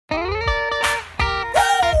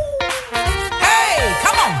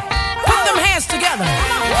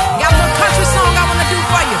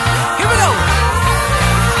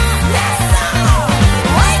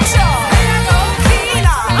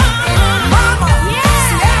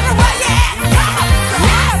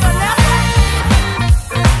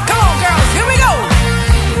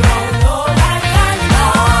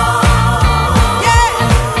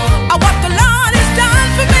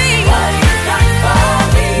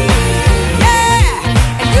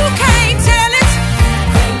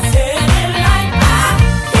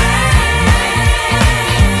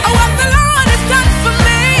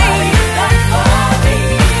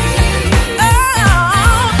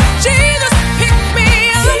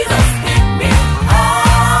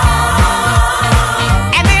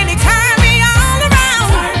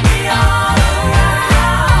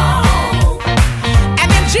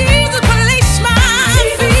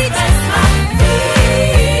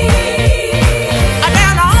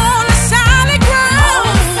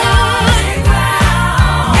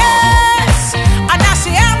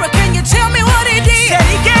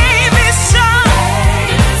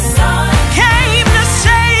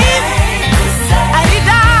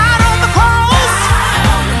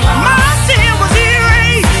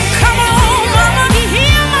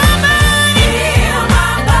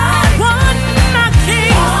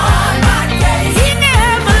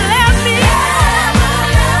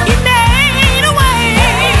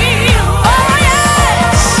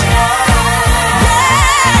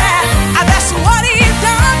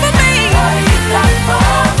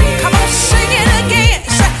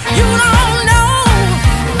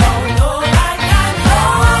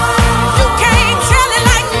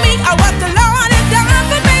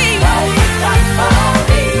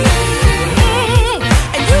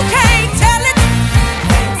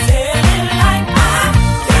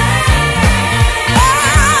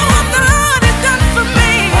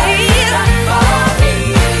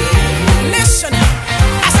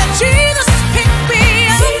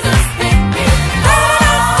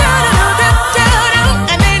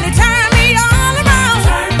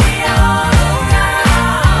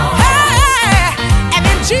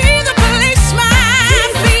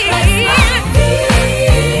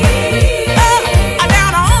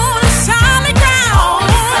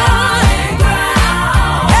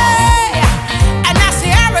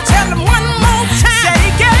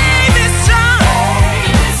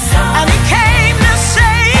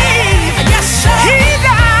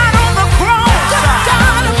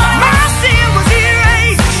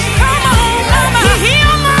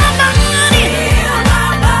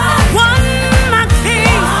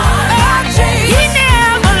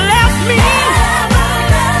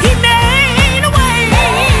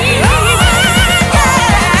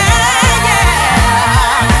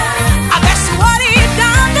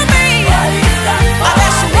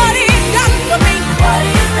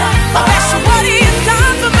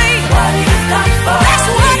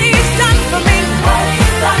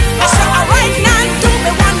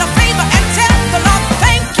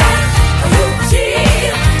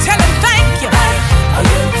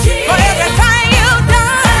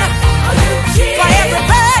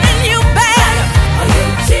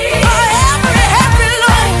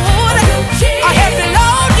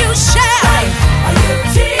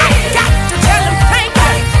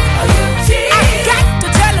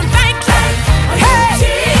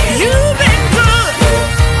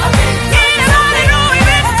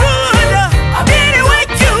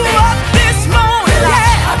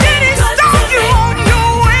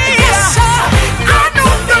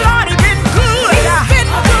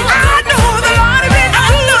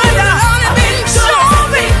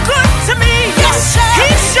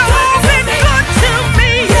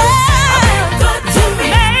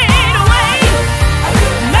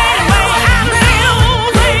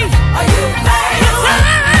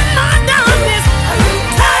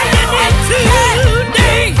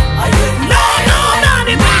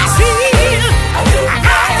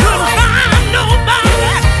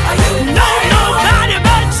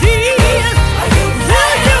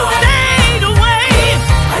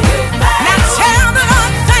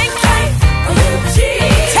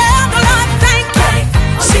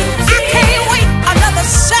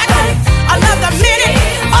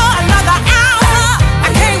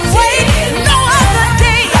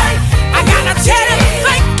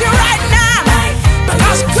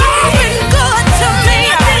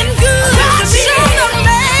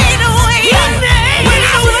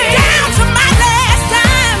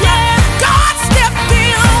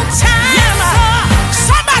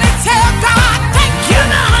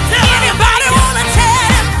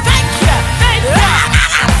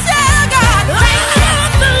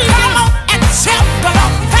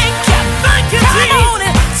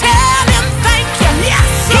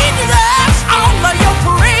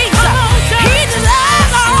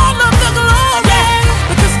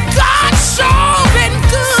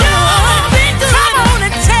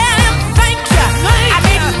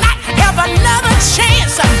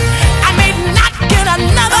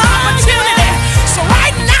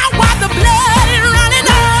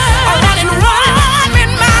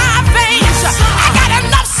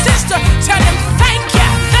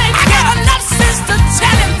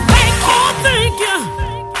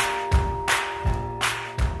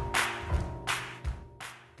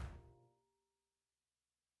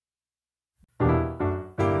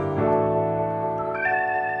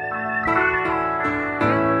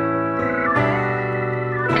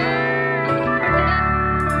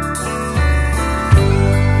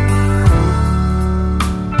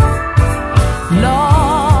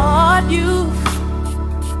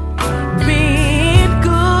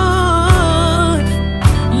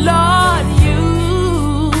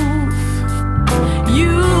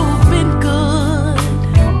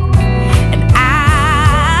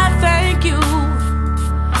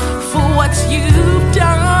what you've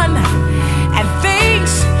done, and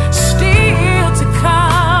things still to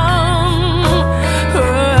come.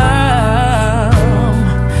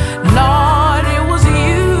 Lord, it was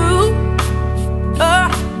you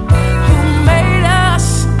who made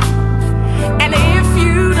us, and if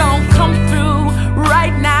you don't come through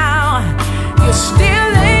right now, you're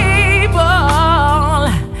still able.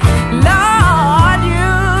 Lord,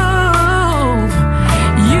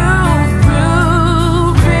 you've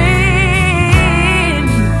proven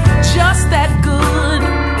just that good.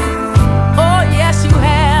 Oh yes, you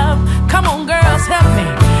have. Come on, girls, help me.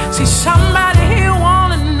 See, somebody here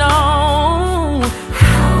wanna know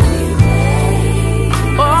how we made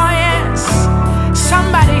it. Oh yes,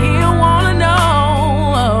 somebody here wanna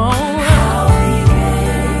know how we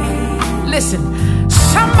made it. Listen,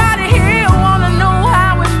 somebody here wanna know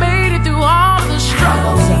how we made it through all of the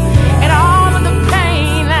struggles and all of the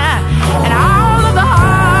pain and all of the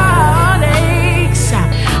heartaches.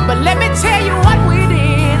 But let me tell you what we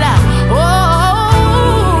did. Oh,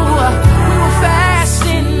 we were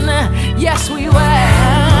fasting. Yes, we were.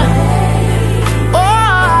 Oh,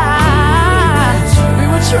 we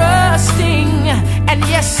were trusting. And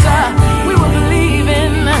yes, sir, we were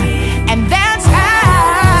believing. And that's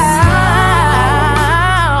how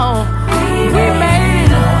we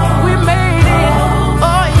made it. We made it.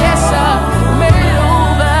 Oh, yes, sir, made it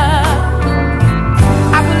over.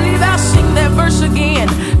 I believe I'll sing that verse again.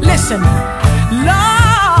 Listen.